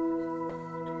accomplished.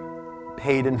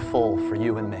 Paid in full for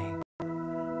you and me.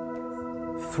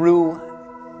 Through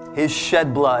his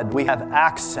shed blood, we have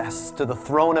access to the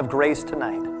throne of grace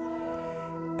tonight.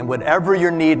 And whatever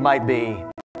your need might be,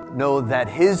 know that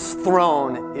his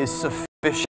throne is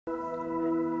sufficient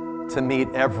to meet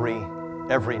every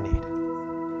need.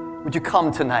 Would you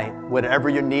come tonight, whatever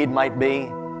your need might be?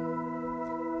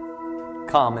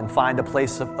 Come and find a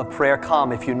place of prayer.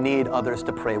 Come if you need others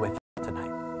to pray with you tonight.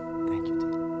 Thank you,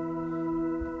 Tim.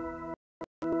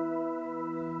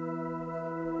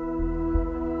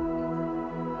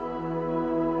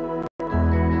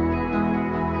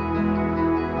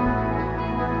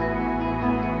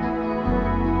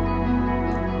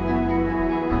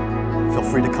 Feel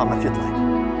free to come if you'd like.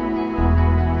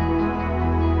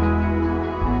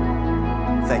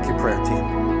 Thank you, prayer team.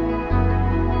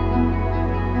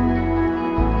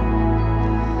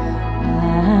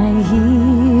 I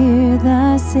hear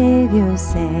the Savior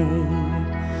say,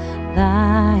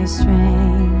 thy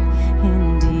strength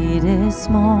indeed is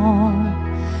small.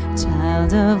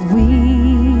 Child of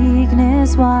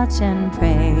weakness, watch and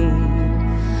pray.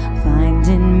 Find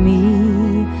in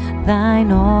me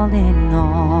thine all in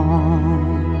all.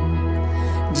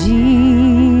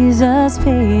 Jesus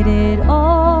paid it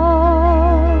all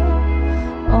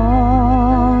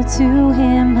to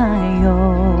him I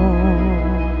owe.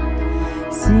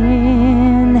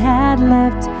 Sin had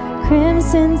left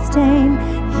crimson stain,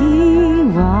 he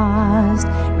washed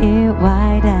it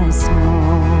white as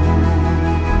snow.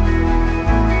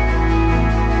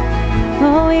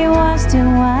 Oh, he washed it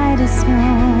white as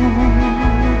snow.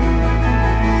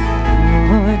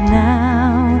 Lord,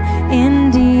 now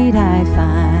indeed I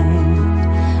find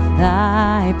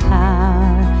thy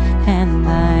power and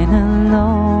thine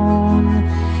alone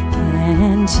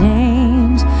can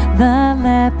change the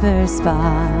leper's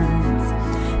spots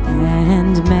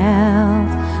and melt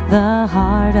the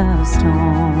heart of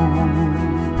stone.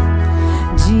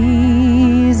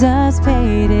 Jesus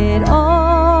paid it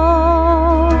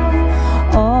all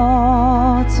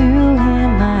to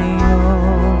him I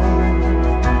owe.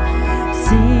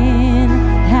 Sin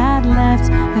had left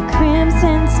a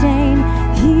crimson stain,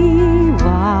 he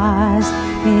washed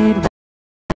it.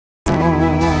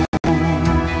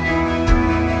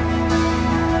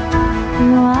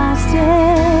 Washed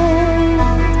it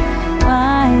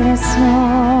white as snow.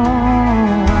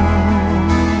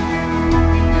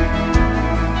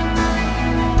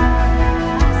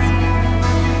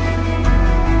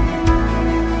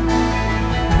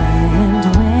 And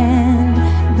when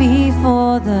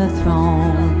before the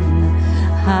throne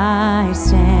I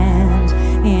stand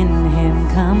in him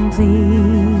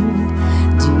complete,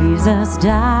 Jesus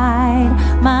died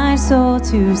my soul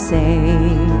to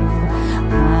save.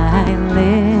 My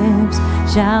lips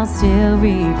shall still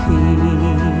repeat,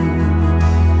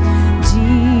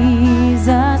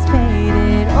 Jesus paid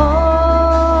it all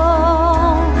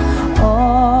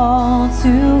to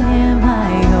him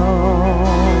I owe.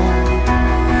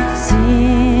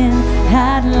 Sin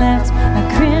had left a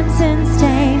crimson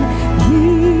stain,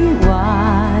 he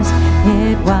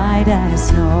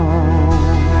snow.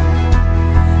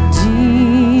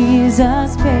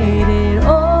 Jesus paid it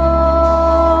all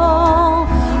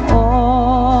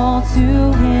to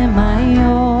him I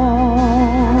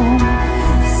owe.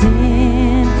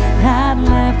 Sin had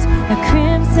left a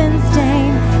crimson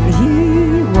stain,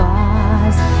 he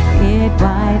washed it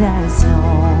white as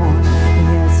snow.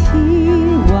 Yes, he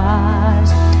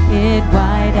washed it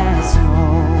white as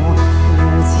snow.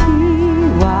 Yes, he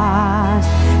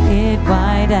washed it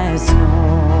white as snow.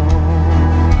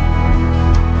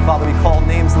 Father, we call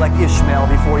names like Ishmael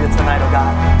before you tonight, oh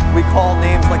God. We call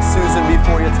names like Susan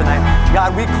before you tonight.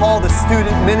 God, we call the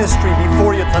student ministry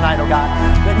before you tonight, oh God.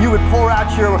 That you would pour out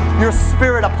your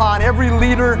spirit upon every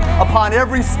leader, upon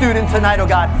every student tonight, oh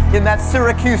God, in that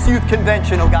Syracuse Youth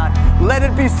Convention, oh God. Let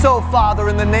it be so, Father,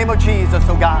 in the name of Jesus,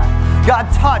 oh God.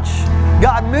 God, touch.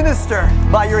 God, minister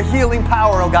by your healing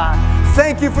power, oh God.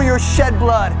 Thank you for your shed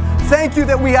blood. Thank you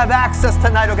that we have access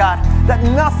tonight, oh God. That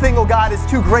nothing, oh God, is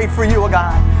too great for you, oh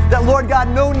God. That, Lord God,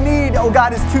 no need, oh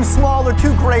God, is too small or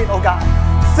too great, oh God.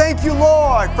 Thank you,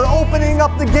 Lord, for opening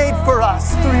up the gate for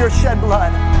us through your shed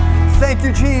blood. Thank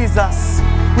you, Jesus.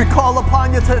 We call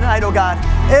upon you tonight, oh God.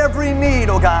 Every need,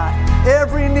 oh God.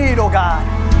 Every need, oh God.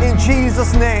 In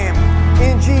Jesus' name.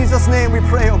 In Jesus' name we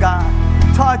pray, oh God.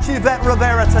 Touch Yvette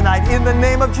Rivera tonight in the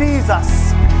name of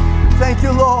Jesus. Thank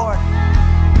you, Lord.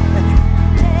 Thank you.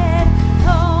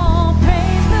 Oh,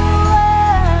 praise the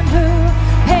one who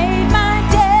paid my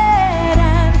debt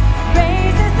and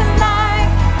raises the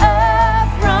life up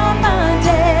from the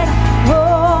dead.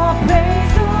 Oh,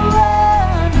 praise the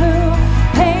one who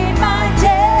paid my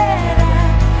debt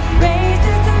and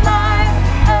raises the life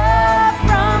up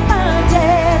from the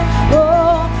dead.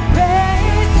 Oh,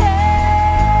 praise him.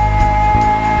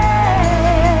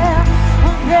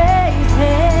 Oh, praise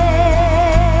him.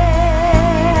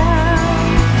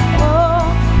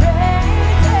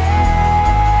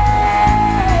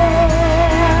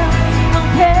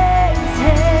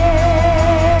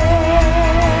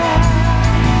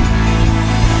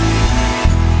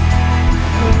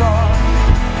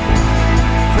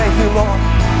 Lord.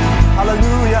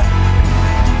 Hallelujah.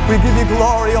 We give you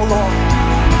glory, oh Lord.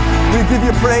 We give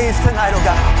you praise tonight, oh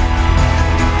God.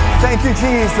 Thank you,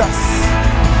 Jesus.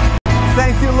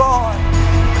 Thank you, Lord.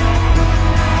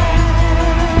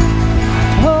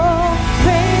 Oh,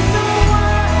 praise the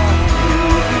one who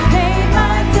paid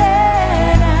my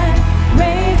debt and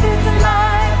raises the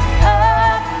life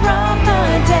up from the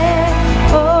dead.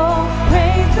 Oh,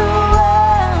 praise the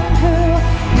one who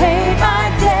paid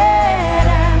my debt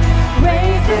and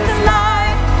raises the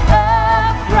life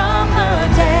up from the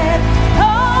dead.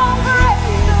 Oh,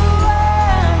 praise the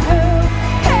one who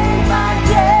paid my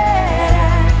debt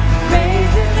and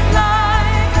raises the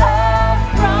life up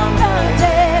from the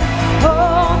dead.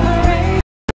 Oh, praise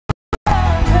the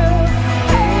one who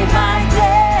paid my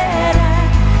debt and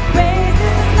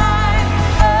raises the life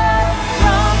up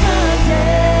from the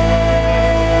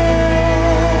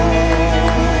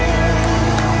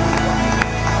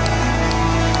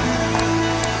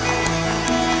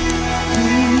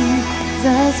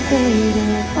Jesus paid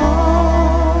it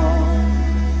all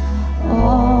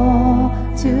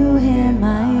to him I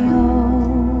owe.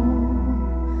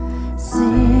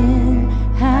 Sin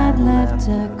had left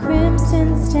a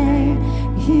crimson stain,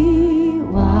 he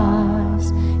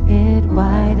washed it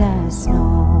white as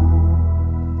snow.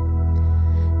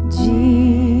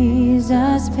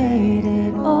 Jesus paid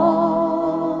it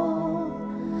all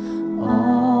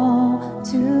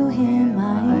to him I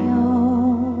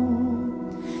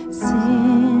owe.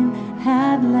 Sin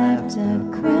had left a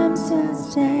crimson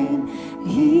stain,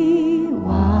 he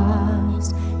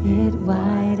washed it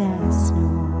white as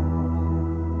snow.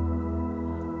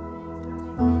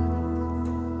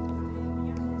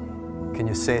 Can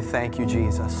you say thank you,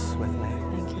 Jesus, with me?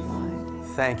 Thank you, Lord.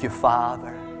 Thank you,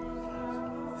 Father.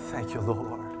 Thank you,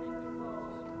 Lord.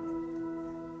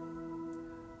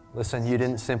 Listen, you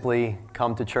didn't simply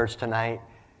come to church tonight.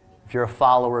 If you're a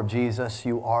follower of Jesus,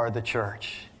 you are the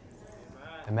church.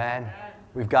 Amen.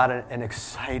 We've got an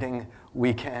exciting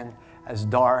weekend, as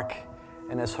dark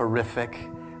and as horrific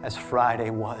as Friday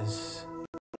was.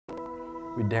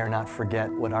 We dare not forget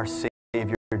what our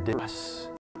Savior did for us.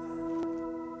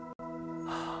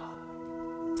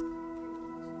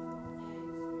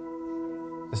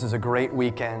 This is a great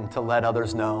weekend to let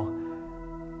others know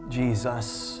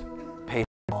Jesus paid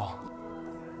it all.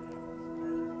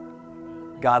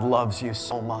 God loves you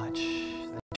so much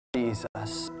that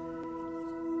Jesus,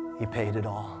 He paid it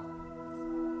all.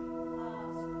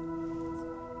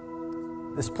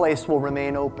 This place will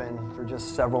remain open for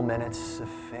just several minutes.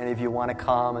 If any of you want to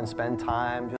come and spend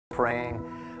time just praying,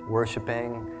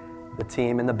 worshiping, The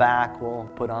team in the back will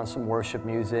put on some worship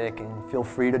music, and feel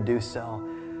free to do so.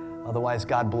 Otherwise,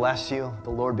 God bless you.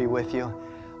 The Lord be with you.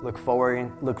 Look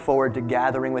forward to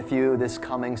gathering with you this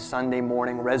coming Sunday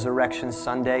morning, Resurrection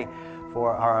Sunday,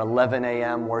 for our 11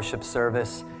 a.m. worship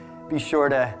service. Be sure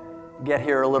to get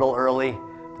here a little early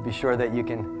to be sure that you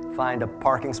can find a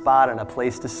parking spot and a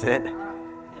place to sit,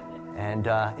 and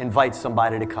invite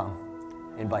somebody to come.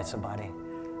 Invite somebody.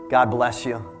 God bless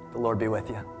you. The Lord be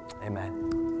with you.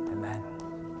 Amen.